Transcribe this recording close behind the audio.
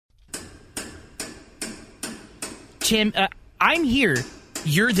Tim, I'm here.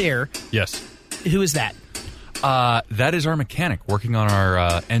 You're there. Yes. Who is that? That is our mechanic working on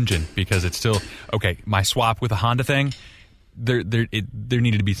our engine because it's still... Okay, my swap with the Honda thing, there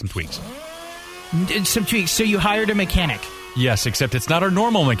needed to be some tweaks. Some tweaks. So you hired a mechanic? Yes, except it's not our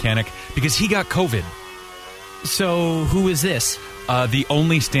normal mechanic because he got COVID. So who is this? The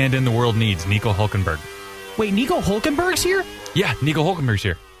only stand-in the world needs, Nico Hulkenberg. Wait, Nico Hulkenberg's here? Yeah, Nico Hulkenberg's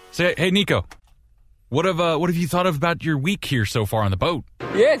here. Say, hey, Nico, what have you thought about your week here so far on the boat?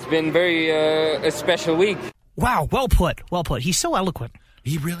 Yeah, it's been a special week. Wow, well put. He's so eloquent.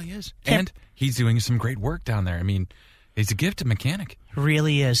 He really is. And he's doing some great work down there. I mean, he's a gifted mechanic.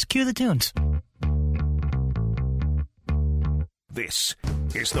 Really is. Cue the tunes. This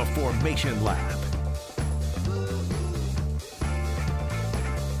is the Formation Lab.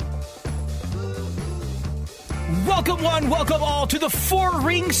 Welcome one, welcome all to the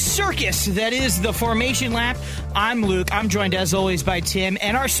four-ring circus that is the Formation Lap. I'm Luke. I'm joined as always by Tim,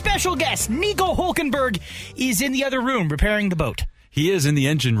 and our special guest, Nico Hulkenberg, is in the other room repairing the boat. He is in the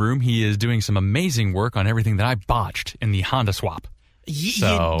engine room. He is doing some amazing work on everything that I botched in the Honda swap.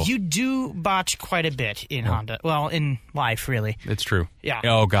 You do botch quite a bit in Honda. Well, in life, really. It's true. Yeah.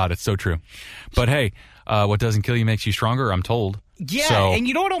 Oh, God, it's so true. But hey, what doesn't kill you makes you stronger, I'm told. Yeah, and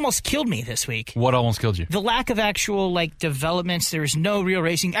you know what almost killed me this week? What almost killed you? The lack of actual, developments. There's no real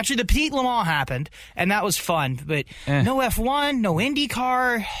racing. Actually, the Petit Le Mans happened, and that was fun. But no F1, no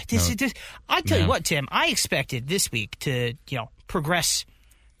IndyCar. I tell you what, Tim, I expected this week to, progress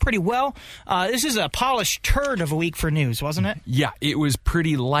pretty well. This is a polished turd of a week for news, wasn't it? Yeah, it was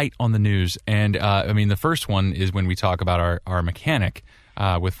pretty light on the news. And, the first one is when we talk about our mechanic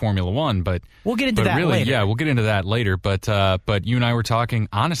with Formula One, but we'll get into that later. Yeah, we'll get into that later. But you and I were talking.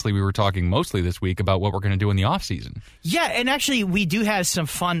 Honestly, we were talking mostly this week about what we're going to do in the off season. Yeah, and actually, we do have some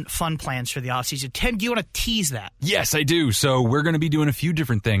fun plans for the off season. Tim, do you want to tease that? Yes, I do. So we're going to be doing a few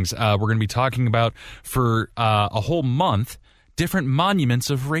different things. We're going to be talking about for a whole month different monuments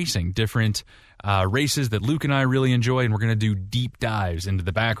of racing, different races that Luke and I really enjoy, and we're going to do deep dives into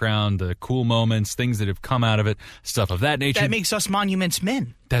the background, the cool moments, things that have come out of it, stuff of that nature. That makes us monuments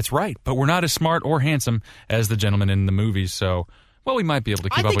men. That's right, but we're not as smart or handsome as the gentleman in the movies, so, we might be able to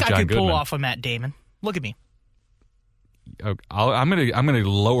keep up with John Goodman. I think I could pull off a Matt Damon. Look at me. I'm gonna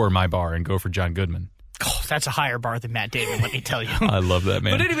lower my bar and go for John Goodman. Oh, that's a higher bar than Matt Damon, let me tell you. I love that,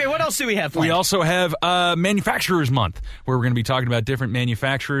 man. But anyway, what else do we have planned? We also have Manufacturers Month, where we're going to be talking about different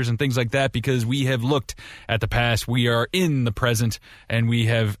manufacturers and things like that, because we have looked at the past, we are in the present, and we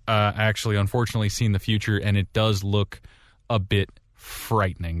have actually, unfortunately, seen the future, and it does look a bit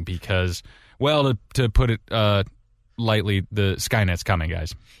frightening because, to put it lightly, the Skynet's coming,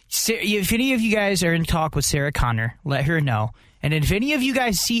 guys. If any of you guys are in talk with Sarah Connor, let her know. And if any of you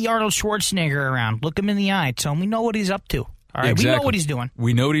guys see Arnold Schwarzenegger around, look him in the eye. Tell him we know what he's up to. All right, exactly. We know what he's doing.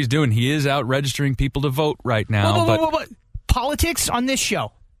 We know what he's doing. He is out registering people to vote right now. Whoa. Politics on this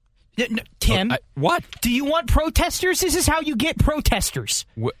show. Tim, what? Do you want protesters? This is how you get protesters.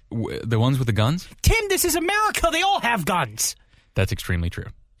 The ones with the guns? Tim, this is America. They all have guns. That's extremely true.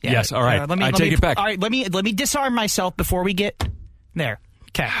 Yeah, yes, all right. I take it back. All right, let me disarm myself before we get there.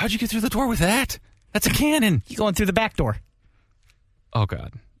 Okay. How'd you get through the door with that? That's a cannon. You're going through the back door. Oh,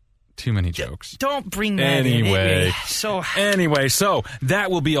 God. Too many jokes. Don't bring that in. Anyway, so that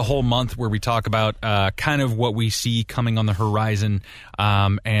will be a whole month where we talk about kind of what we see coming on the horizon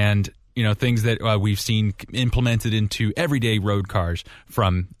and, things that we've seen implemented into everyday road cars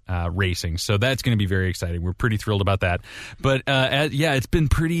from racing. So that's going to be very exciting. We're pretty thrilled about that. But, it's been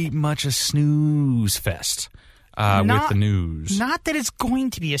pretty much a snooze fest with the news. Not that it's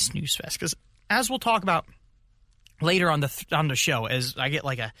going to be a snooze fest, because as we'll talk about later on the show, as I get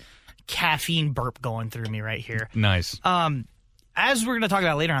like a caffeine burp going through me right here. Nice. As we're going to talk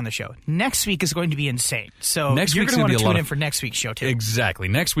about later on the show, next week is going to be insane. So next you're going to want to tune in for next week's show, too. Exactly.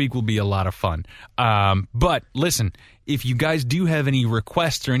 Next week will be a lot of fun. But listen, if you guys do have any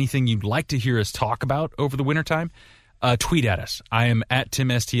requests or anything you'd like to hear us talk about over the wintertime, tweet at us. I am at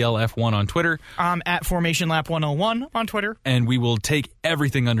TimSTLF1 on Twitter. I'm at FormationLap101 on Twitter. And we will take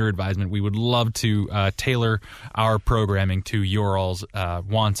everything under advisement. We would love to tailor our programming to your all's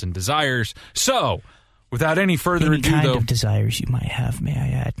wants and desires. So, without any further ado, kind of desires you might have, may I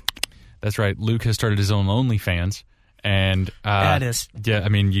add. That's right. Luke has started his own OnlyFans. And that is. Yeah, I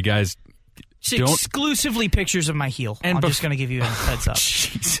mean, you guys... exclusively pictures of my heel. And I'm just going to give you a heads up.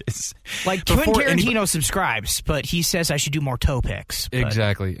 Jesus. Like, Quentin Tarantino subscribes, but he says I should do more toe pics.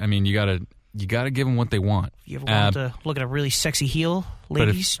 Exactly. I mean, you got to... you got to give them what they want. You ever want to look at a really sexy heel,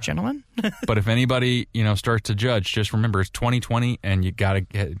 ladies, gentlemen? But if anybody, starts to judge, just remember it's 2020 and you got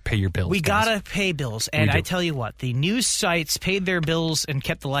to pay your bills. We got to pay bills. And I tell you what, the news sites paid their bills and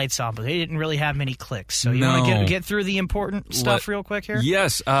kept the lights on, but they didn't really have many clicks. So you want to get through the important stuff real quick here?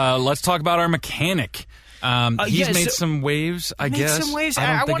 Yes. Let's talk about our mechanic. He's made some waves, I guess. Made some waves.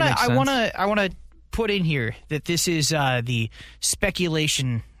 I want to put in here that this is the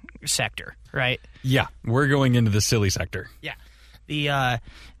speculation sector, right? Yeah, we're going into the silly sector. Yeah. The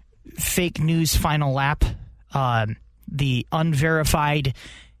fake news final lap, the unverified,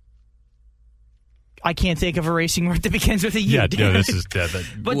 I can't think of a racing word that begins with a U. Yeah, no, this is dead.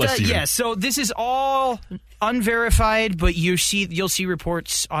 But so this is all unverified, but you'll see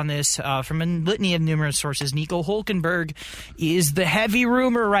reports on this from a litany of numerous sources. Nico Hülkenberg is the heavy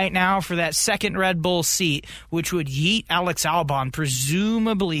rumor right now for that second Red Bull seat, which would yeet Alex Albon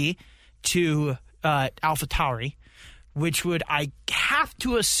presumably to AlphaTauri, which would, I have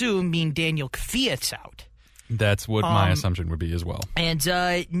to assume, mean Daniel Kvyat's out. That's what my assumption would be as well. And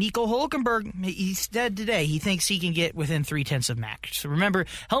Nico Hülkenberg, he said today he thinks he can get within 0.3 of Max. So remember,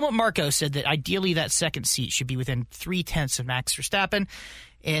 Helmut Marko said that ideally that second seat should be within 0.3 of Max Verstappen.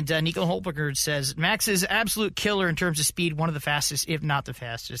 And Nico Hülkenberg says Max is absolute killer in terms of speed, one of the fastest, if not the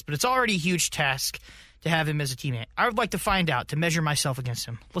fastest. But it's already a huge task to have him as a teammate. I would like to find out, to measure myself against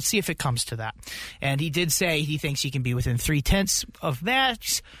him. Let's see if it comes to that. And he did say he thinks he can be within 0.3 of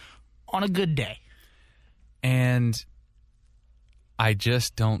Max on a good day. And I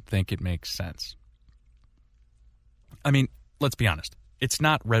just don't think it makes sense. I mean, let's be honest. It's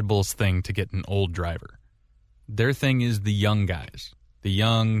not Red Bull's thing to get an old driver. Their thing is the young guys. The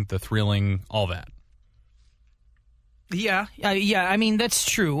young, the thrilling, all that. Yeah. I mean, that's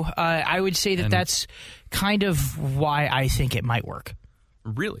true. I would say that's kind of why I think it might work.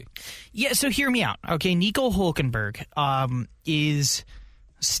 Really? Yeah, so hear me out. Okay, Nico Hülkenberg is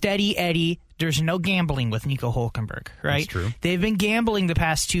steady Eddie. There's no gambling with Nico Hülkenberg, right? That's true. They've been gambling the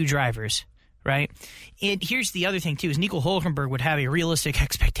past two drivers, right? And here's the other thing, too, is Nico Hülkenberg would have a realistic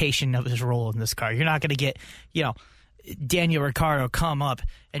expectation of his role in this car. You're not going to get, Daniel Ricciardo come up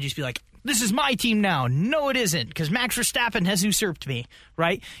and just be like, this is my team now. No, it isn't, because Max Verstappen has usurped me,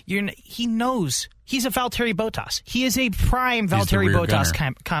 right? He knows. He's a Valtteri Bottas. He is a prime Valtteri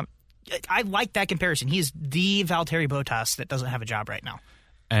Bottas. I like that comparison. He is the Valtteri Bottas that doesn't have a job right now.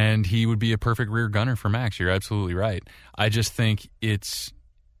 And he would be a perfect rear gunner for Max. You're absolutely right. I just think it's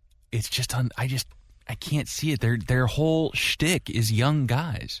just I can't see it. Their whole shtick is young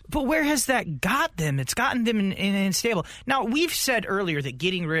guys. But where has that got them? It's gotten them in unstable. Now, we've said earlier that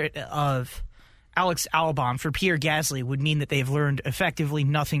getting rid of Alex Albon for Pierre Gasly would mean that they've learned effectively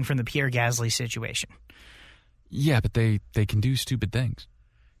nothing from the Pierre Gasly situation. Yeah, but they can do stupid things.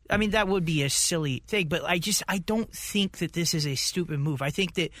 I mean, that would be a silly thing, but I don't think that this is a stupid move. I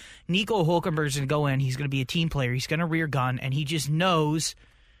think that Nico Hülkenberg's going to go in, he's going to be a team player, he's going to rear gun, and he just knows,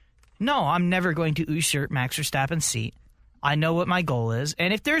 no, I'm never going to usurp Max Verstappen's seat. I know what my goal is,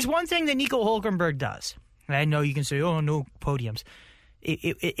 and if there's one thing that Nico Hülkenberg does, and I know you can say, oh, no podiums,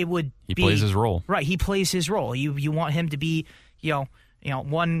 it would He plays his role. Right, he plays his role. You want him to be,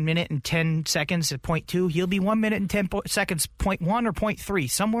 1 minute and 10 seconds at 0.2. He'll be 1 minute and 10 seconds, 0.1 or 0.3,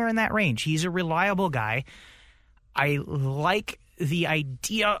 somewhere in that range. He's a reliable guy. I like the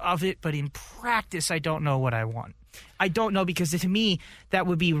idea of it, but in practice, I don't know what I want. I don't know, because to me, that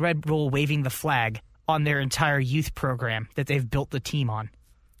would be Red Bull waving the flag on their entire youth program that they've built the team on.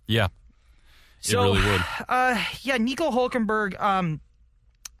 Yeah, it really would. Nico Hülkenberg,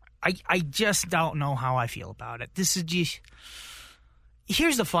 I just don't know how I feel about it. This is just...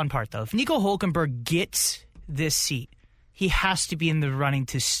 Here's the fun part, though. If Nico Hülkenberg gets this seat, he has to be in the running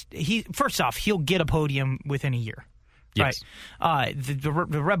to... First off, he'll get a podium within a year. Yes. Right? The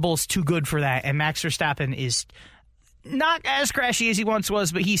Red Bull's too good for that, and Max Verstappen is not as crashy as he once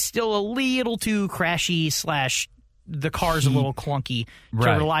was, but he's still a little too crashy / the car's a little clunky to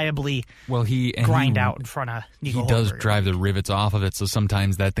reliably grind out in front of Nico Hülkenberg. He does drive the rivets off of it, so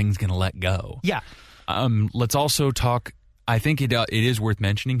sometimes that thing's going to let go. Yeah. Let's also talk... I think it is worth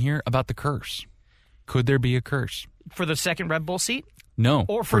mentioning here about the curse. Could there be a curse? For the second Red Bull seat? No,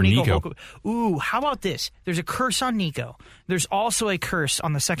 or for Nico. Ooh, how about this? There's a curse on Nico. There's also a curse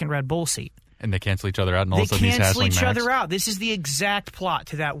on the second Red Bull seat. And they cancel each other out, and all of a sudden he's hassling Max. They cancel each other out. This is the exact plot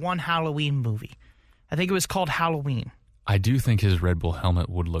to that one Halloween movie. I think it was called Halloween. I do think his Red Bull helmet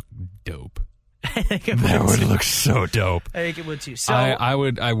would look dope. I think it would look so dope. I think it would too. So I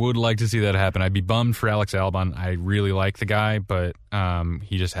would like to see that happen. I'd be bummed for Alex Albon. I really like the guy, but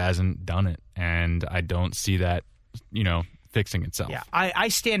he just hasn't done it, and I don't see that, fixing itself. Yeah, I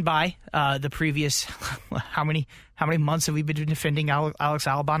stand by the previous how many months have we been defending Alex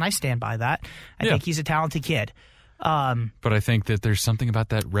Albon? I stand by that. I think he's a talented kid. But I think that there's something about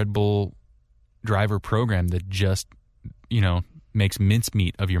that Red Bull driver program that just, makes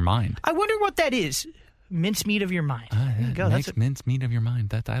mincemeat of your mind. I wonder what that is. Mincemeat of your mind. There you go. Makes mincemeat of your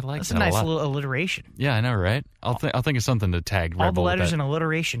mind. I like that's that a nice a lot. little alliteration. Yeah, I know, right? I'll think of something to tag Red all Bull the letters with in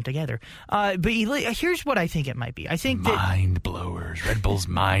alliteration together. But here's what I think it might be. I think mind blowers. Red Bull's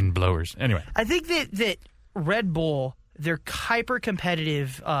mind blowers. Anyway, I think that Red Bull, their hyper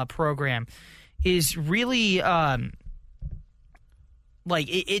competitive program, is really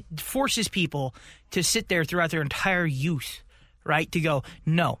it forces people to sit there throughout their entire youth. Right? To go,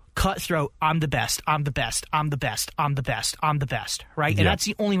 no, cutthroat, I'm the best, I'm the best, I'm the best, I'm the best, I'm the best, right? And that's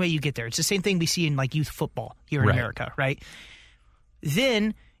the only way you get there. It's the same thing we see in youth football here in America, right?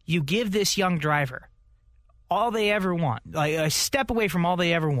 Then you give this young driver all they ever want, like a step away from all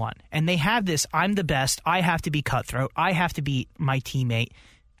they ever want, and they have this, I'm the best, I have to be cutthroat, I have to beat my teammate,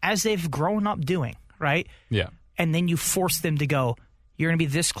 as they've grown up doing, right? Yeah. And then you force them to go, you're going to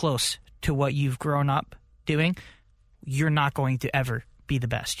be this close to what you've grown up doing, you're not going to ever be the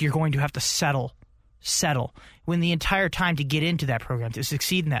best. You're going to have to settle. When the entire time to get into that program, to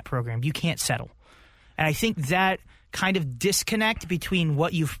succeed in that program, you can't settle. And I think that kind of disconnect between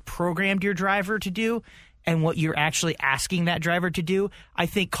what you've programmed your driver to do and what you're actually asking that driver to do, I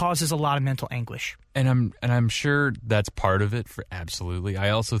think causes a lot of mental anguish. And I'm sure that's part of it. Absolutely. I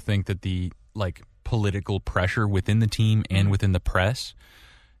also think that the political pressure within the team and within the press,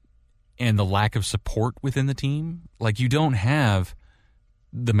 and the lack of support within the team, you don't have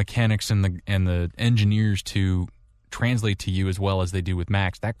the mechanics and the engineers to translate to you as well as they do with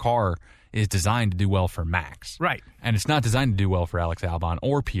Max. That car is designed to do well for Max, right? And it's not designed to do well for Alex Albon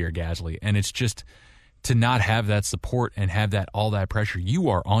or Pierre Gasly. And it's just to not have that support and have all that pressure. You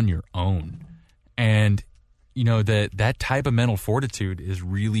are on your own, and that type of mental fortitude is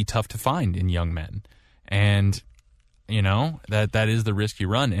really tough to find in young men, and. That is the risk you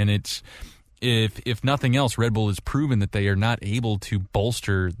run. And it's, if nothing else, Red Bull has proven that they are not able to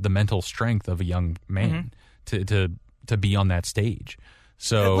bolster the mental strength of a young man to be on that stage.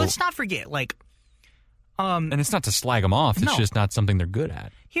 So let's not forget, and it's not to slag them off. It's just not something they're good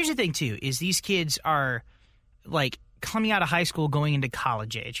at. Here's the thing too: is these kids are coming out of high school, going into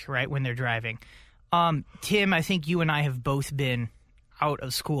college age, right? When they're driving. Tim, I think you and I have both been out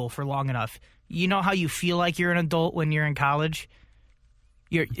of school for long enough. You know how you feel like you're an adult when you're in college?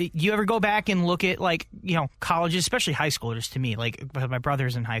 You ever go back and look at, colleges, especially high schoolers to me, my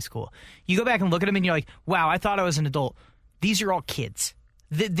brother's in high school. You go back and look at them and you're like, wow, I thought I was an adult. These are all kids.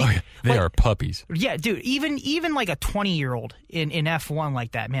 They are puppies. Yeah, dude, even a 20-year-old in F1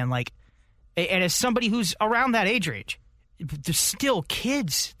 like that, man, and as somebody who's around that age range, they're still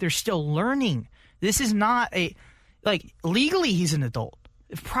kids. They're still learning. This is not legally he's an adult.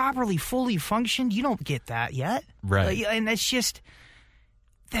 If properly, fully functioned, you don't get that yet. Right. And that's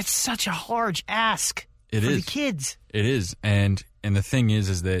such a large ask for the kids. It is. And the thing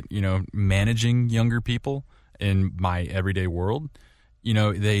is that, managing younger people in my everyday world,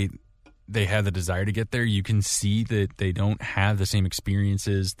 they have the desire to get there. You can see that they don't have the same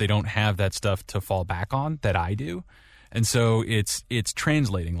experiences. They don't have that stuff to fall back on that I do. And so it's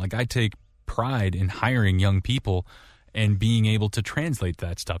translating. I take pride in hiring young people and being able to translate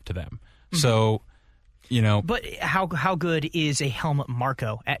that stuff to them. Mm-hmm. So, But how good is a Helmut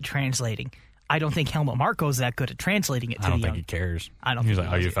Marko at translating? I don't think Helmut Marko is that good at translating it to the young. I don't think he cares. He's like,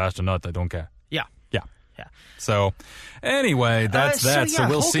 are you fast or not? I don't care. Yeah. Yeah. So, anyway, that's that. So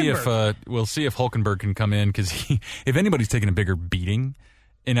we'll see if Hülkenberg can come in, because if anybody's taking a bigger beating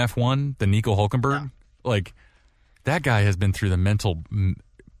in F1 than Nico Hülkenberg, that guy has been through the mental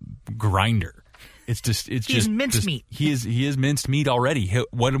grinder. He's mincemeat. He is mincemeat already.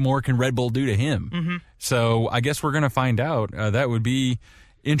 What more can Red Bull do to him? Mm-hmm. So I guess we're going to find out. That would be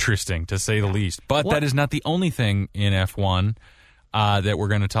interesting, to say the least. But that is not the only thing in F1 that we're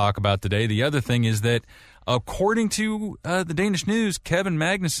going to talk about today. The other thing is that, according to the Danish news, Kevin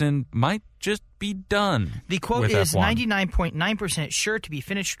Magnussen might just be done. The quote is 99.9% sure to be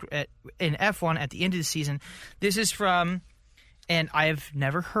finished in F1 at the end of the season. This is from... And I've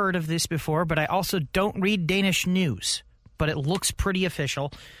never heard of this before, but I also don't read Danish news. But it looks pretty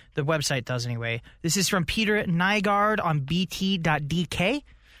official. The website does anyway. This is from Peter Nygaard on bt.dk.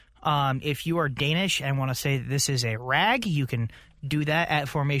 If you are Danish and want to say that this is a rag, you can do that at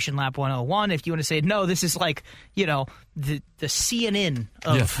Formation Lap 101. If you want to say, no, this is the CNN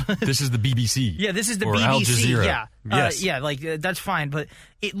of... Yeah, this is the BBC. Yeah, this is the or BBC. Al Jazeera. Yeah. Yes. That's fine. But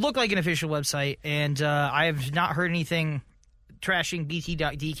it looked like an official website, and I have not heard anything trashing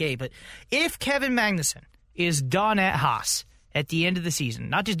BT.DK, but if Kevin Magnussen is done at Haas at the end of the season,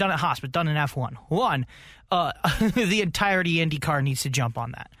 not just done at Haas, but done in F1, one, the entirety IndyCar needs to jump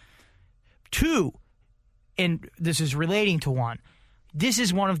on that. Two, and this is relating to one, this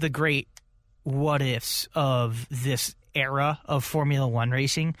is one of the great what-ifs of this era of Formula One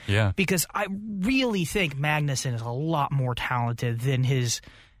racing. Yeah. Because I really think Magnussen is a lot more talented than his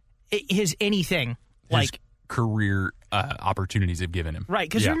anything. His career opportunities have given him. Right,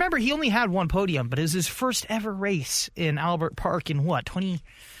 because remember, he only had one podium, but it was his first ever race in Albert Park in what,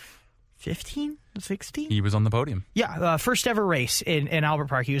 2015, 16? He was on the podium. Yeah, first ever race in Albert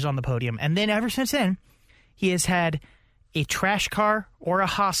Park. He was on the podium. And then ever since then, he has had a trash car or a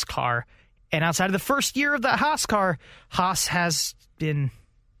Haas car. And outside of the first year of that Haas car, Haas has been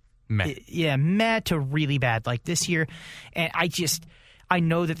meh to really bad like this year. And I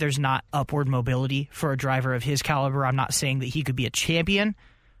know that there's not upward mobility for a driver of his caliber. I'm not saying that he could be a champion,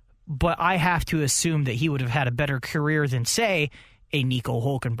 but I have to assume that he would have had a better career than, say, a Nico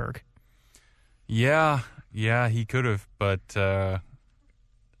Hülkenberg. Yeah, he could have, but I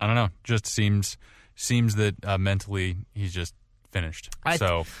don't know. Just seems that mentally he's just finished.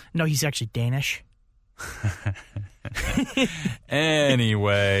 No, he's actually Danish.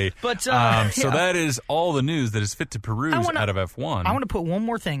 Anyway, but so that is all the news that is fit to peruse out of F1. I want to put one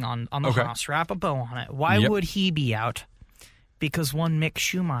more thing on the Haas, wrap a bow on it. Why would he be out? Because one Mick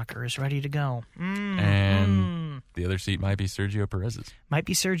Schumacher is ready to go. And the other seat might be Sergio Perez's.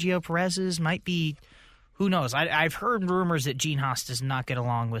 Might be, who knows? I've heard rumors that Gene Haas does not get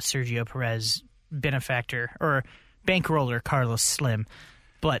along with Sergio Perez benefactor or bankroller Carlos Slim.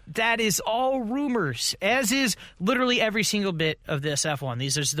 But that is all rumors, as is literally every single bit of this F1.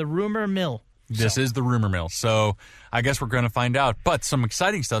 This is the rumor mill. This is the rumor mill. So I guess we're going to find out. But some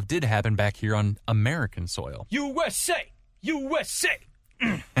exciting stuff did happen back here on American soil. USA!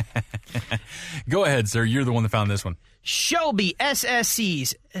 Go ahead, sir. You're the one that found this one. Shelby's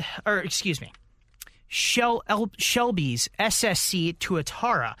SSC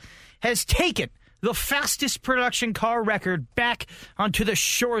Tuatara has taken the fastest production car record back onto the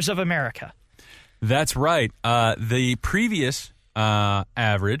shores of America. That's right. The previous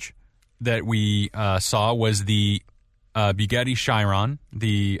average that we saw was the Bugatti Chiron,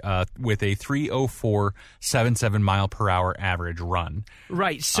 with a 3:04.77 mile per hour average run.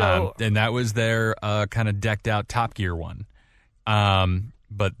 Right. So, and that was their kind of decked out Top Gear one.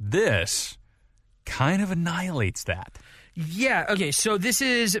 But this kind of annihilates that. Yeah, okay, so this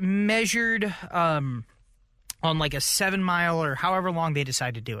is measured on like a 7 mile or however long they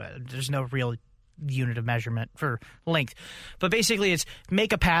decide to do it. There's no real unit of measurement for length. But basically it's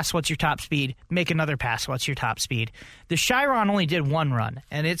make a pass, what's your top speed? Make another pass, what's your top speed? The Chiron only did one run,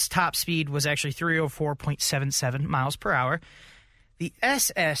 and its top speed was actually 304.77 miles per hour. The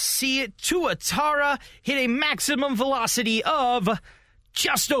SSC Tuatara hit a maximum velocity of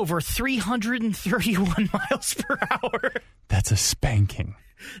just over 331 miles per hour. That's a spanking.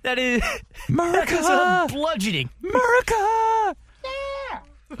 That is America. That is a bludgeoning. America. Yeah.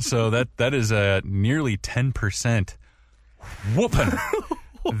 So that is a nearly 10% whooping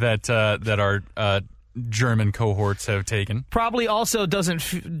that our German cohorts have taken. Probably also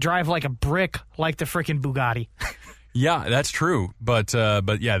doesn't drive like a brick like the frickin' Bugatti. Yeah, that's true. But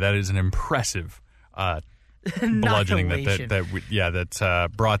yeah, that is an impressive bludgeoning that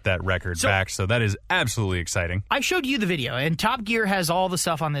brought that record back. So that is absolutely exciting. I showed you the video, and Top Gear has all the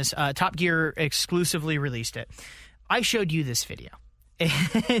stuff on this. Top Gear exclusively released it. I showed you this video,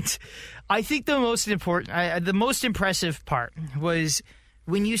 and I think the most impressive part was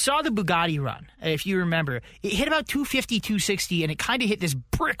when you saw the Bugatti run. If you remember, it hit about 250, 260, and it kind of hit this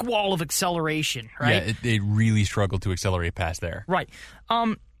brick wall of acceleration. Right? Yeah, it really struggled to accelerate past there. Right.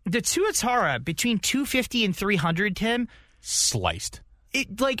 The Tuatara between 250 and 300, Tim, sliced.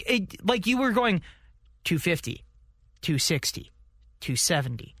 Like you were going 250, 260,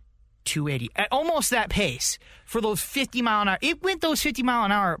 270, 280 at almost that pace for those 50 mile an hour. It went those 50 mile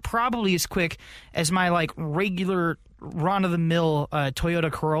an hour probably as quick as my like regular run of the mill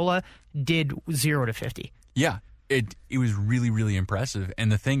Toyota Corolla did 0 to 50. Yeah, it was really, really impressive.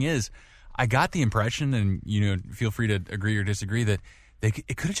 And the thing is, I got the impression, and feel free to agree or disagree, that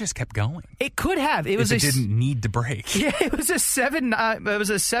it could have just kept going. It could have. It didn't need to brake. Yeah, it was a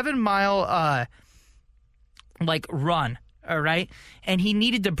 7 mile like run. All right, and he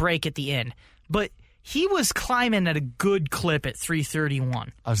needed to brake at the end, but he was climbing at a good clip at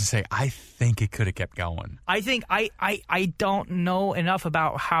 331. I was gonna say, I think it could have kept going. I think I don't know enough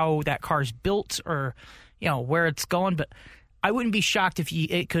about how that car's built or where it's going, but I wouldn't be shocked if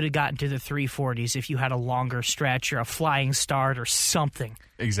it could have gotten to the 340s if you had a longer stretch or a flying start or something.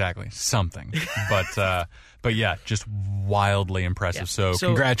 Exactly, something. But yeah, just wildly impressive. Yeah. So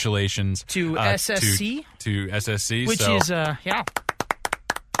congratulations to SSC. To SSC, which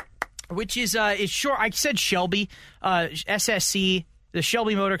is it's short. I said Shelby, SSC. The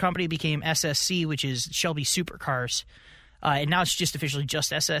Shelby Motor Company became SSC, which is Shelby Supercars, and now it's just officially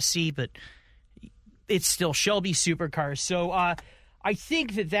just SSC, but it's still Shelby Supercars. So I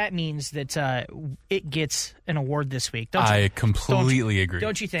think that means that it gets an award this week. Don't you? I completely agree.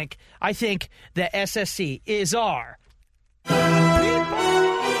 Don't you think? I think that SSC is our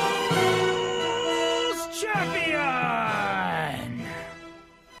champion.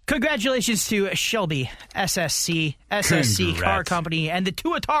 Congratulations to Shelby, SSC Car Company, and the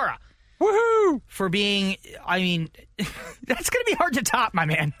Tuatara. Woohoo! For being, I mean, that's going to be hard to top, my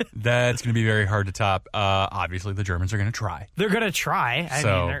man. That's going to be very hard to top. Obviously, the Germans are going to try. They're going to try. I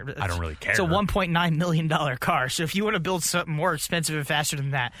don't really care. It's a $1.9 million car. So if you want to build something more expensive and faster than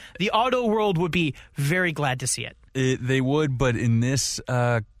that, the auto world would be very glad to see it. They would, but in this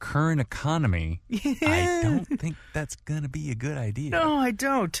current economy, I don't think that's going to be a good idea. No, I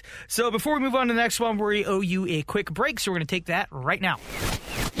don't. So before we move on to the next one, we owe you a quick break, so we're going to take that right now.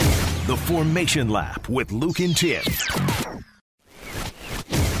 The Formation Lap with Luke and Tim.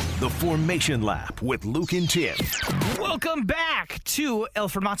 The Formation Lap with Luke and Tim. Welcome back to El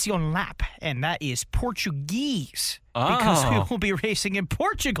Formación Lap, and that is Portuguese. Because we will be racing in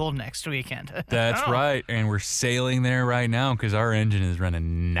Portugal next weekend. That's right, and we're sailing there right now because our engine is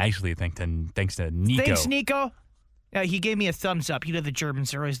running nicely thanks to Nico. Thanks, Nico. He gave me a thumbs up. You know the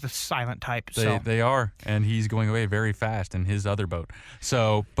Germans are always the silent type. They are, and he's going away very fast in his other boat.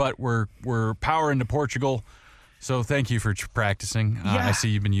 So, but we're powering to Portugal. So thank you for practicing. Yeah. I see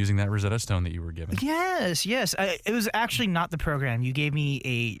you've been using that Rosetta Stone that you were given. Yes. It was actually not the program. You gave me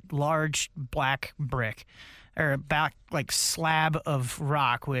a large black brick or a back slab of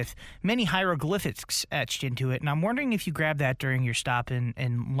rock with many hieroglyphics etched into it. And I'm wondering if you grabbed that during your stop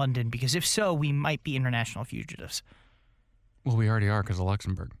in London, because if so, we might be international fugitives. Well, we already are because of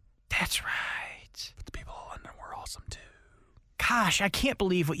Luxembourg. That's right. But the people of London were awesome too. Gosh, I can't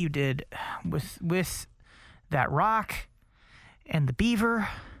believe what you did with that rock and the beaver.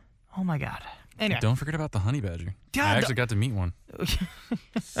 Oh my God. Anyway. Don't forget about the honey badger. I actually got to meet one.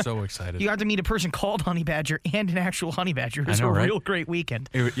 So excited. You got to meet a person called Honey Badger and an actual honey badger. It was right? Real great weekend.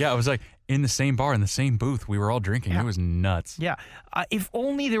 It was like in the same bar, in the same booth. We were all drinking. Yeah. It was nuts. Yeah. If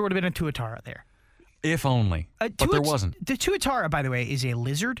only there would have been a Tuatara there. If only. But there wasn't. The Tuatara, by the way, is a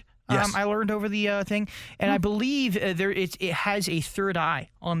lizard. Yes. I learned over the thing. And I believe it has a third eye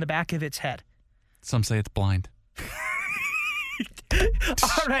on the back of its head. Some say it's blind.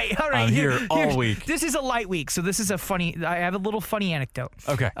 All right. I'm here all week. This is a light week, so this is I have a little funny anecdote.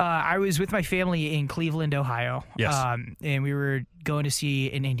 Okay. I was with my family in Cleveland, Ohio. Yes. And we were going to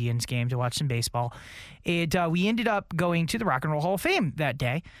see an Indians game to watch some baseball. And we ended up going to the Rock and Roll Hall of Fame that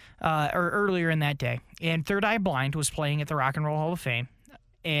day, or earlier in that day. And Third Eye Blind was playing at the Rock and Roll Hall of Fame.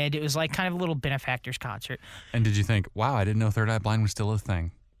 And it was like kind of a little benefactors concert. And did you think, wow, I didn't know Third Eye Blind was still a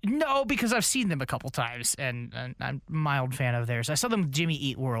thing? No, because I've seen them a couple times, and I'm a mild fan of theirs. I saw them with Jimmy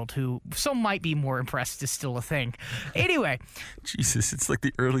Eat World, who some might be more impressed is still a thing. Anyway. Jesus, it's like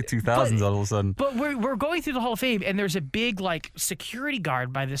the early 2000s all of a sudden. But we're going through the Hall of Fame, and there's a big, security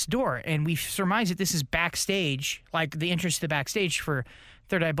guard by this door, and we surmise that this is backstage, the entrance to the backstage for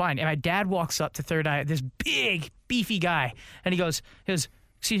Third Eye Blind. And my dad walks up to Third Eye, this big, beefy guy, and he goes,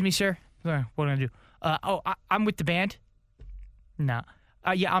 excuse me, sir? What am I going to do? I'm with the band? No.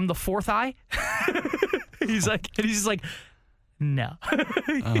 Yeah, I'm the fourth eye. He's just like, no.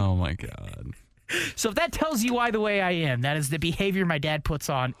 Oh my God. So if that tells you why the way I am, that is the behavior my dad puts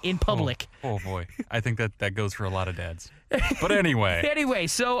on in public. Oh boy. I think that goes for a lot of dads. But anyway.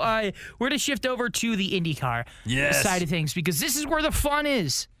 So we're going to shift over to the IndyCar side of things, because this is where the fun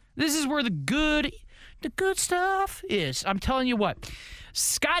is. This is where the good stuff is. I'm telling you what.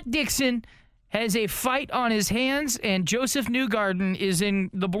 Scott Dixon has a fight on his hands, and Joseph Newgarden is in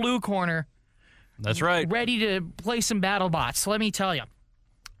the blue corner. That's right. Ready to play some battle bots, let me tell you.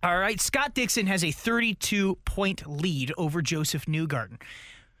 All right, Scott Dixon has a 32-point lead over Joseph Newgarden,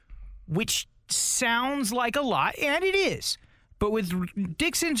 which sounds like a lot, and it is. But with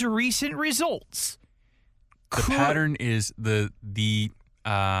Dixon's recent results, the pattern is the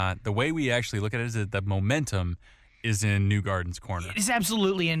way we actually look at it is that the momentum is in Newgarden's corner. It is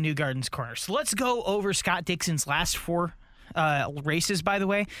absolutely in Newgarden's corner. So let's go over Scott Dixon's last four races, by the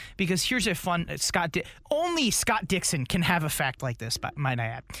way, because here's a fun only Scott Dixon can have a fact like this, might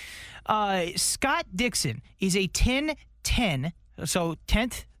I add. Scott Dixon is a 10 10. So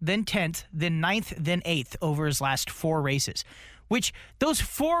 10th, then 10th, then 9th, then 8th over his last 4 races, which those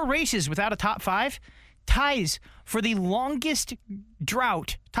 4 races without a top 5 ties for the longest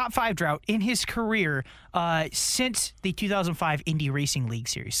drought, top 5 drought in his career since the 2005 Indy Racing League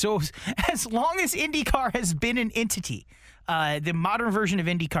Series. So as long as IndyCar has been an entity, the modern version of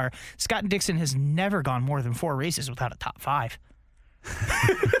IndyCar, Scott Dixon has never gone more than 4 races without a top 5.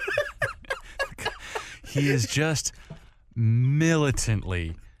 He is just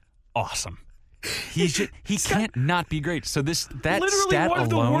militantly awesome. He can't not be great. So that literally stat one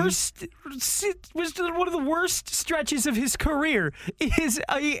of alone the worst was one of the worst stretches of his career is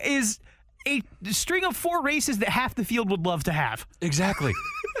a string of 4 races that half the field would love to have. Exactly.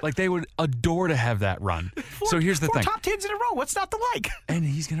 Like they would adore to have that run. So here's the thing. 4 top 10s in a row. What's not to like? And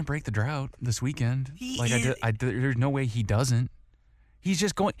he's going to break the drought this weekend. There's no way he doesn't. He's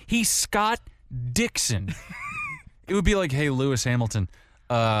just going. He's Scott Dixon. It would be like, hey, Lewis Hamilton,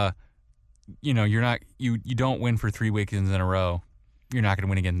 you don't win for 3 weekends in a row. You're not going to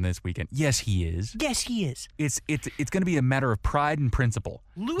win again this weekend. Yes, he is. Yes, he is. It's going to be a matter of pride and principle.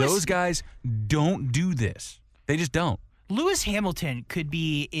 Those guys don't do this. They just don't. Lewis Hamilton could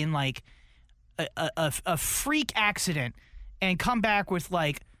be in like a freak accident and come back with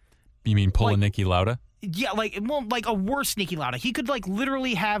like. You mean pull a Niki Lauda? Yeah, like a worse Niki Lauda. He could like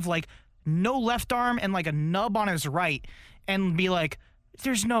literally have like no left arm and like a nub on his right and be like,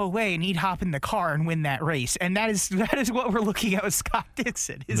 there's no way, and he'd hop in the car and win that race. And that is what we're looking at with Scott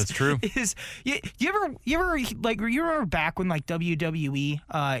Dixon. That's true. You ever like you remember back when like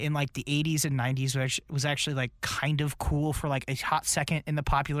WWE in like the 80s and 90s was actually like kind of cool for like a hot second in the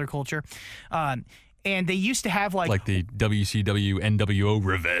popular culture. And they used to have like the WCW NWO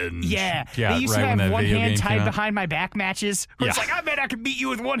Revenge. Yeah. They used to have one hand tied behind my back matches. Where Yeah. it's like, I bet I could beat you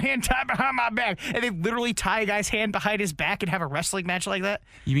with one hand tied behind my back. And they literally tie a guy's hand behind his back and have a wrestling match like that.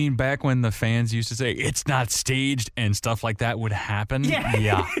 You mean back when the fans used to say, it's not staged and stuff like that would happen? Yeah.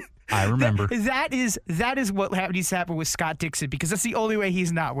 Yeah. I remember. That is what needs to happen with Scott Dixon because that's the only way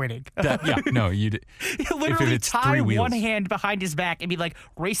he's not winning. He'll literally tie one hand behind his back and be like,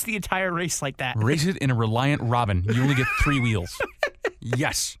 race the entire race like that. Race it in a Reliant Robin. You only get 3 wheels.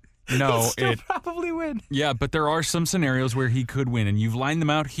 Yes. No, He'll still probably win. Yeah, but there are some scenarios where he could win, and you've lined them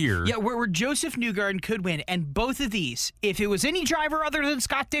out here. Yeah, where Joseph Newgarden could win, and both of these, if it was any driver other than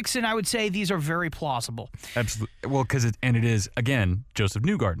Scott Dixon, I would say these are very plausible. Absolutely. Well, because it is again Joseph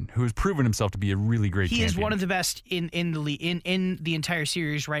Newgarden, who has proven himself to be a really great champion. He is one of the best in the entire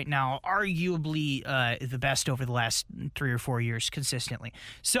series right now, arguably the best over the last 3 or 4 years consistently.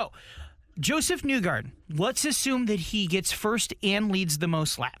 So. Joseph Newgarden, let's assume that he gets first and leads the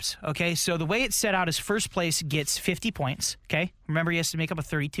most laps, okay? So the way it's set out is first place gets 50 points, okay? Remember, he has to make up a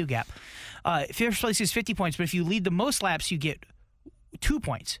 32 gap. First place is 50 points, but if you lead the most laps, you get 2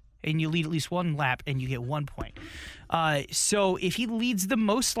 points, and you lead at least 1 lap, and you get 1 point. So if he leads the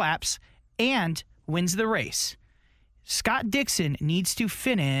most laps and wins the race, Scott Dixon needs to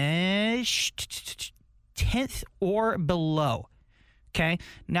finish 10th or below. Okay,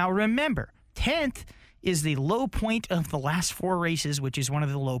 now remember, 10th is the low point of the last 4 races, which is one of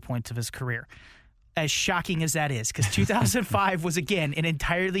the low points of his career. As shocking as that is, because 2005 was, again, an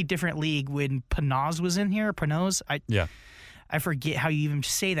entirely different league when Panoz was in here. Panoz? I forget how you even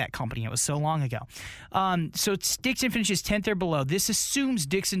say that company. It was so long ago. So Dixon finishes 10th or below. This assumes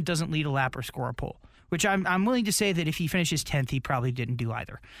Dixon doesn't lead a lap or score a pole, which I'm willing to say that if he finishes 10th, he probably didn't do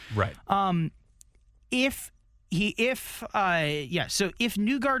either. Right. So if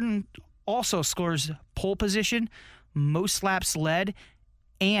Newgarden also scores pole position, most laps led,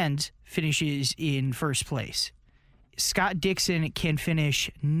 and finishes in first place, Scott Dixon can finish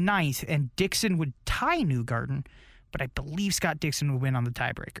 9th, and Dixon would tie Newgarden, but I believe Scott Dixon would win on the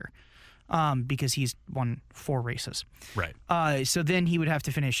tiebreaker because he's won 4 races. Right. So then he would have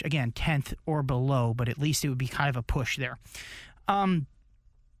to finish, again, 10th or below, but at least it would be kind of a push there.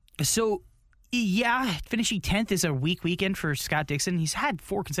 Yeah, finishing 10th is a weak weekend for Scott Dixon. He's had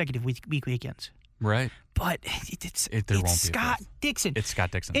 4 consecutive weak weekends. Right. But it's Scott Dixon. It's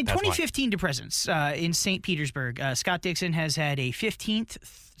Scott Dixon. In 2015 to present, in St. Petersburg, Scott Dixon has had a 15th,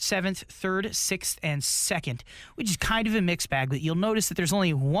 7th, 3rd, 6th, and 2nd, which is kind of a mixed bag. But you'll notice that there's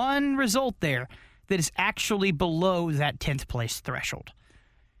only one result there that is actually below that 10th place threshold.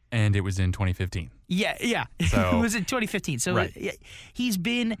 And it was in 2015. Yeah. So, it was in 2015. So right. He's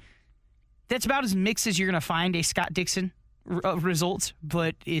been... That's about as mixed as you're going to find a Scott Dixon results,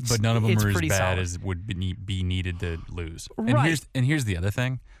 but none of them are as bad solid. as would be needed to lose. Right. And here's the other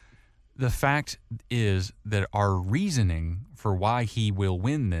thing. The fact is that our reasoning for why he will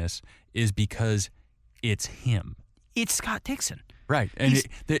win this is because it's him. it's Scott Dixon. Right. And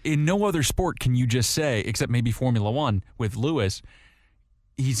in no other sport can you just say, except maybe Formula One with Lewis,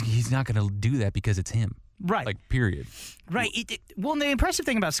 he's not going to do that because it's him. Right. Like, period. Right. Well, the impressive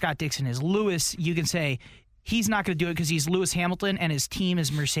thing about Scott Dixon is Lewis, you can say he's not going to do it because he's Lewis Hamilton and his team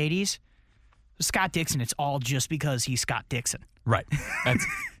is Mercedes. Scott Dixon, it's all just because he's Scott Dixon. Right.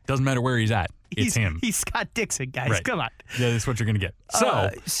 Doesn't matter where he's at. It's him. He's Scott Dixon, guys. Right. Come on. Yeah, that's what you're going to get.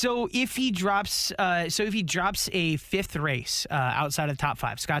 So if he drops a fifth race outside of the top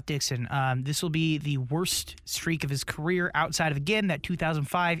 5, Scott Dixon, this will be the worst streak of his career outside of, again, that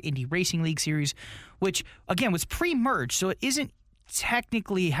 2005 Indy Racing League Series, which, again, was pre-merged, so it isn't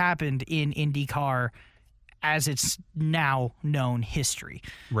technically happened in IndyCar as it's now known history.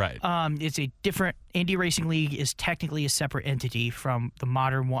 Right. It's a different Indy Racing League is technically a separate entity from the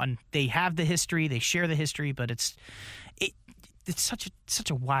modern one. They have the history, they share the history, but it's such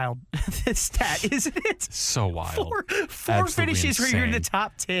a wild stat, isn't it? So wild. Four finishes where you're in the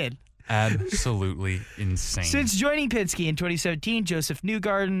top 10. Absolutely insane. Since joining Penske in 2017, Joseph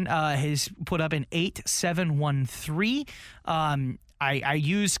Newgarden has put up an 8.713. I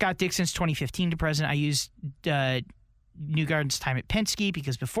used Scott Dixon's 2015 to present. I used Newgarden's time at Penske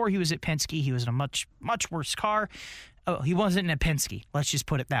because before he was at Penske, he was in a much, much worse car. Oh, he wasn't in a Penske. Let's just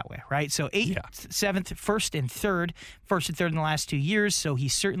put it that way, right? So 8th, 7th, 1st, and 3rd. 1st and 3rd in the last 2 years. So he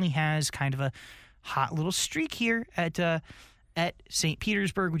certainly has kind of a hot little streak here at St.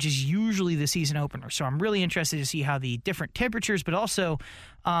 Petersburg, which is usually the season opener. So I'm really interested to see how the different temperatures, but also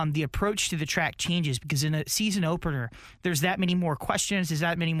the approach to the track changes, because in a season opener, there's that many more questions. There's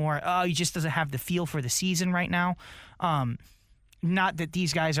that many more, he just doesn't have the feel for the season right now. Not that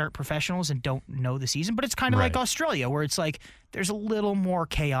these guys aren't professionals and don't know the season, but it's kind of like Australia, where it's like there's a little more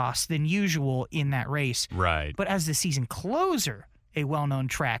chaos than usual in that race. Right. But as the season closer, a well-known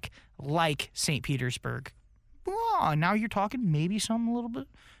track like St. Petersburg, now you're talking maybe something a little bit.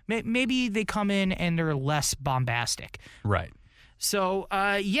 Maybe they come in and they're less bombastic. Right. So,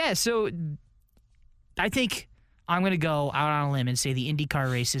 so I think I'm going to go out on a limb and say the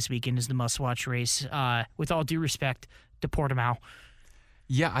IndyCar race this weekend is the must-watch race, with all due respect to Portimao.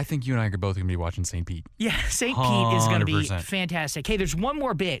 Yeah, I think you and I are both going to be watching St. Pete. Yeah, St. Pete is going to be 100%. fantastic. Hey, there's one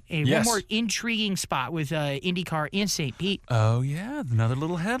more bit, one more intriguing spot with IndyCar in St. Pete. Oh, yeah, another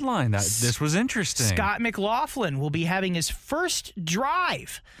little headline. This was interesting. Scott McLaughlin will be having his first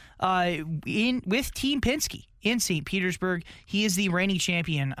drive with Team Penske in St. Petersburg. He is the reigning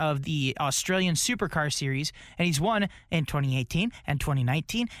champion of the Australian Supercar Series, and he's won in 2018 and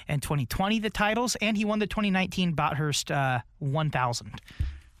 2019 and 2020 the titles, and he won the 2019 Bathurst 1000.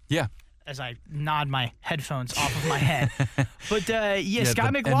 Yeah. As I nod my headphones off of my head. But,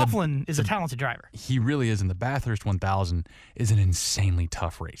 Scott McLaughlin is a talented driver. He really is, and the Bathurst 1000 is an insanely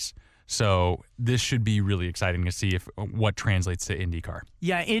tough race. So this should be really exciting to see what translates to IndyCar.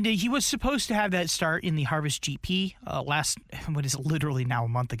 Yeah, and he was supposed to have that start in the Harvest GP literally now a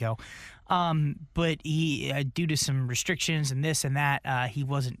month ago. But he, due to some restrictions and this and that, he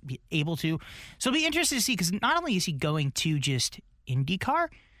wasn't able to. So it'll be interesting to see, because not only is he going to just IndyCar,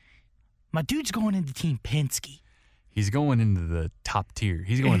 my dude's going into Team Penske. He's going into the top tier.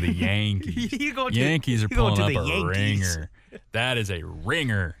 He's going to the Yankees. Yankees are pulling up a ringer. That is a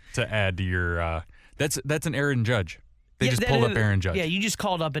ringer to add to your. That's an Aaron Judge. They just pulled up Aaron Judge. Yeah, you just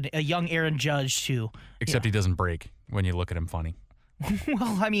called up a young Aaron Judge too. Except he doesn't break when you look at him funny.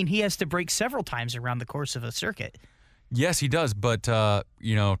 Well, I mean, he has to break several times around the course of a circuit. Yes, he does, but Aaron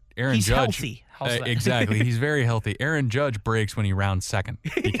He's Judge. Healthy. Exactly, he's very healthy. Aaron Judge breaks when he rounds second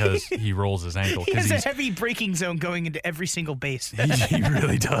because he rolls his ankle. He has a heavy braking zone going into every single base. He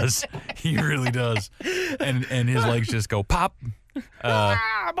really does. He really does. And his legs just go pop.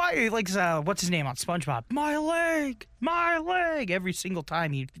 My legs. What's his name on SpongeBob? My leg. Every single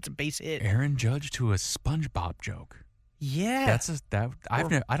time he gets a base hit. Aaron Judge to a SpongeBob joke. Yeah, I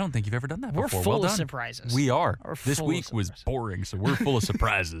don't think you've ever done that before. We're full well of done. surprises. We are. This week was boring, so we're full of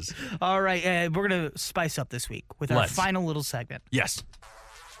surprises. All right, we're gonna spice up this week with our final little segment. Yes,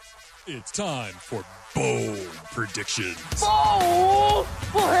 it's time for bold predictions. Bold?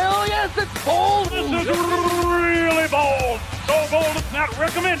 Well, hell yes, it's bold. This is really bold. So bold it's not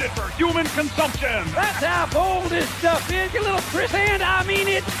recommended for human consumption. That's how bold this stuff is, you little Chris. And I mean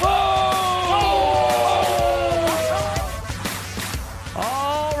it's bold.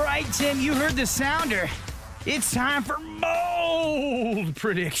 All right, Tim, you heard the sounder. It's time for bold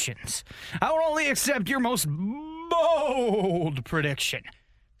predictions. I will only accept your most bold prediction.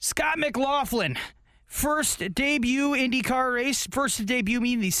 Scott McLaughlin, first debut IndyCar race. First debut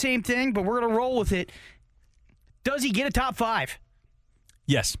meaning the same thing, but we're going to roll with it. Does he get a top 5?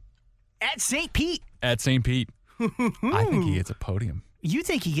 Yes. At St. Pete. At St. Pete. I think he gets a podium. You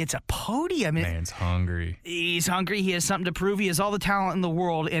think he gets a podium? Man's hungry. He's hungry. He has something to prove. He has all the talent in the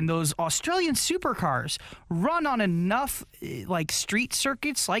world. And those Australian supercars run on enough like street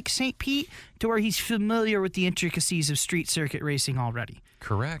circuits like St. Pete to where he's familiar with the intricacies of street circuit racing already.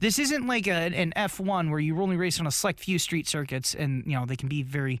 Correct. This isn't like an F1 where you only race on a select few street circuits and, they can be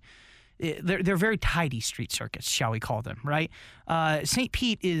very... They're very tidy street circuits, shall we call them, right? St.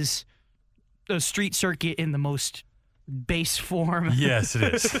 Pete is a street circuit in the most... base form. Yes,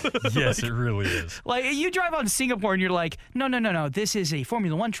 it is. Yes, it really is. Like, you drive on Singapore and you're like, no, this is a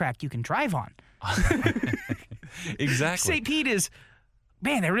Formula One track you can drive on. Exactly. St. Pete is,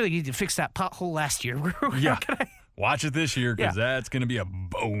 man, they really need to fix that pothole last year. Watch it this year because that's going to be a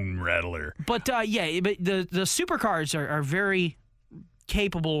bone rattler. But, but the supercars are very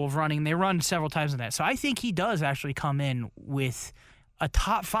capable of running. They run several times in that. So I think he does actually come in with... a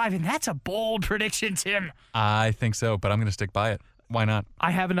top 5, and that's a bold prediction, Tim. I think so, but I'm going to stick by it. Why not? I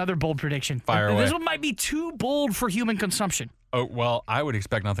have another bold prediction. Fire away. This one might be too bold for human consumption. Oh, well, I would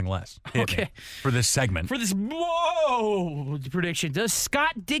expect nothing less. Hit me. For this segment. For this bold prediction, does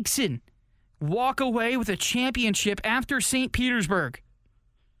Scott Dixon walk away with a championship after St. Petersburg?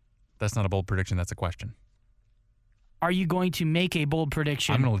 That's not a bold prediction. That's a question. Are you going to make a bold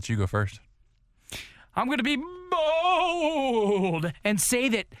prediction? I'm going to let you go first. I'm going to be bold and say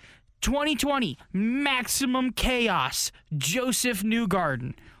that 2020 maximum chaos, Joseph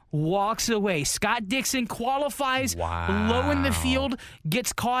Newgarden walks away. Scott Dixon qualifies low in the field,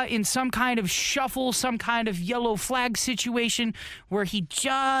 gets caught in some kind of shuffle, some kind of yellow flag situation where he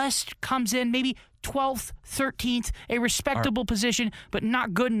just comes in maybe 12th, 13th, a respectable position, but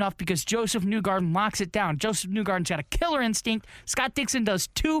not good enough because Joseph Newgarden locks it down. Joseph Newgarden's got a killer instinct. Scott Dixon does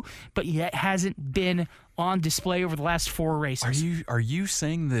too, but yet hasn't been on display over the last 4 races. Are you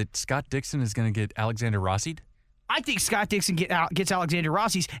saying that Scott Dixon is going to get Alexander Rossi'd? I think Scott Dixon gets Alexander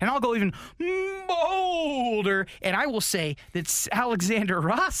Rossi's, and I'll go even bolder, and I will say that Alexander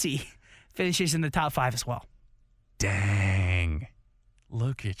Rossi finishes in the top 5 as well. Dang.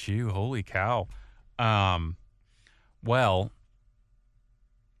 Look at you. Holy cow. Well,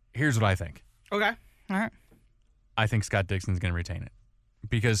 here's what I think. Okay. All right. I think Scott Dixon's going to retain it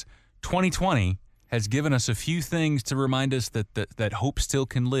because 2020 has given us a few things to remind us that hope still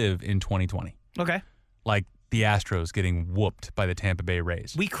can live in 2020. Okay. Like the Astros getting whooped by the Tampa Bay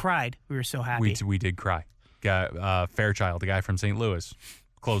Rays. We cried. We were so happy. We did cry. Fairchild, the guy from St. Louis,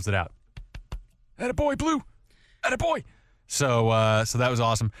 closed it out. Attaboy, Blue. Attaboy. So that was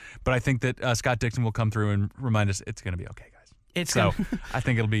awesome. But I think that Scott Dixon will come through and remind us it's going to be okay, guys. I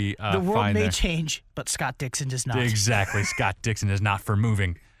think it'll be the world fine may there. change, but Scott Dixon does not. Exactly. Scott Dixon is not for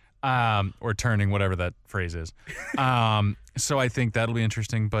moving or turning, whatever that phrase is. So I think that'll be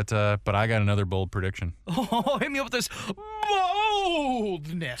interesting. But I got another bold prediction. Oh, hit me up with this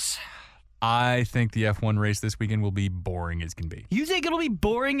boldness. I think the F1 race this weekend will be boring as can be. You think it'll be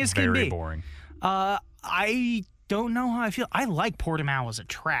boring as can be? Very boring. I don't know how I feel. I like Portimao as a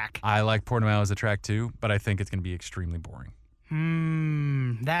track. I like Portimao as a track too, but I think it's going to be extremely boring.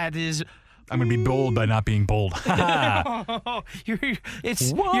 That is... I'm going to be bold by not being bold. You're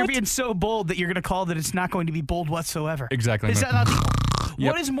being so bold that you're going to call that it's not going to be bold whatsoever. Exactly. Is that not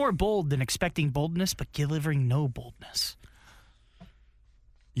What is more bold than expecting boldness but delivering no boldness?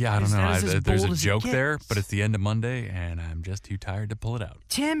 Yeah, I don't know. There's a bold as it joke gets. there, but it's the end of Monday, and I'm just too tired to pull it out.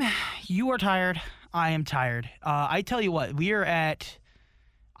 Tim, you are tired. I am tired. I tell you what, we're at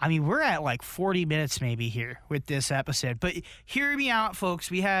like 40 minutes maybe here with this episode. But hear me out,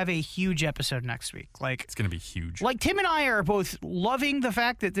 folks. We have a huge episode next week. It's going to be huge. Like, Tim and I are both loving the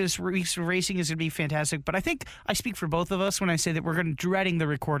fact that this week's racing is going to be fantastic. But I think I speak for both of us when I say that we're dreading the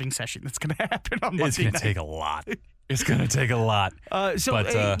recording session that's going to happen on Monday It's going to take a lot. It's going to take a lot.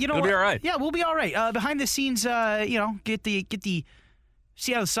 It'll be all right. Yeah, we'll be all right. Behind the scenes, get the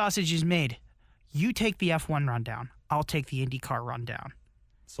see how the sausage is made. You take the F1 rundown. I'll take the IndyCar rundown.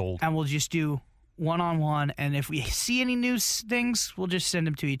 Sold. And we'll just do one-on-one. And if we see any news things, we'll just send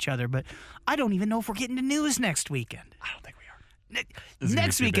them to each other. But I don't even know if we're getting to news next weekend. I don't think we are.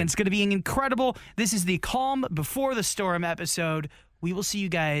 Next weekend's going to be incredible. This is the Calm Before the Storm episode. We will see you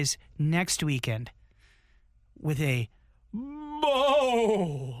guys next weekend with a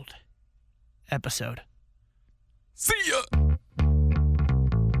bold episode. See ya!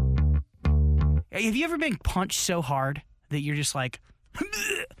 Have you ever been punched so hard that you're just like,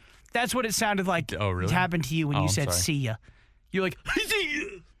 that's what it sounded like. Oh, really? It happened to you when you said, sorry. see ya. You're like, see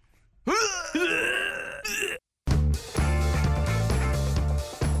ya.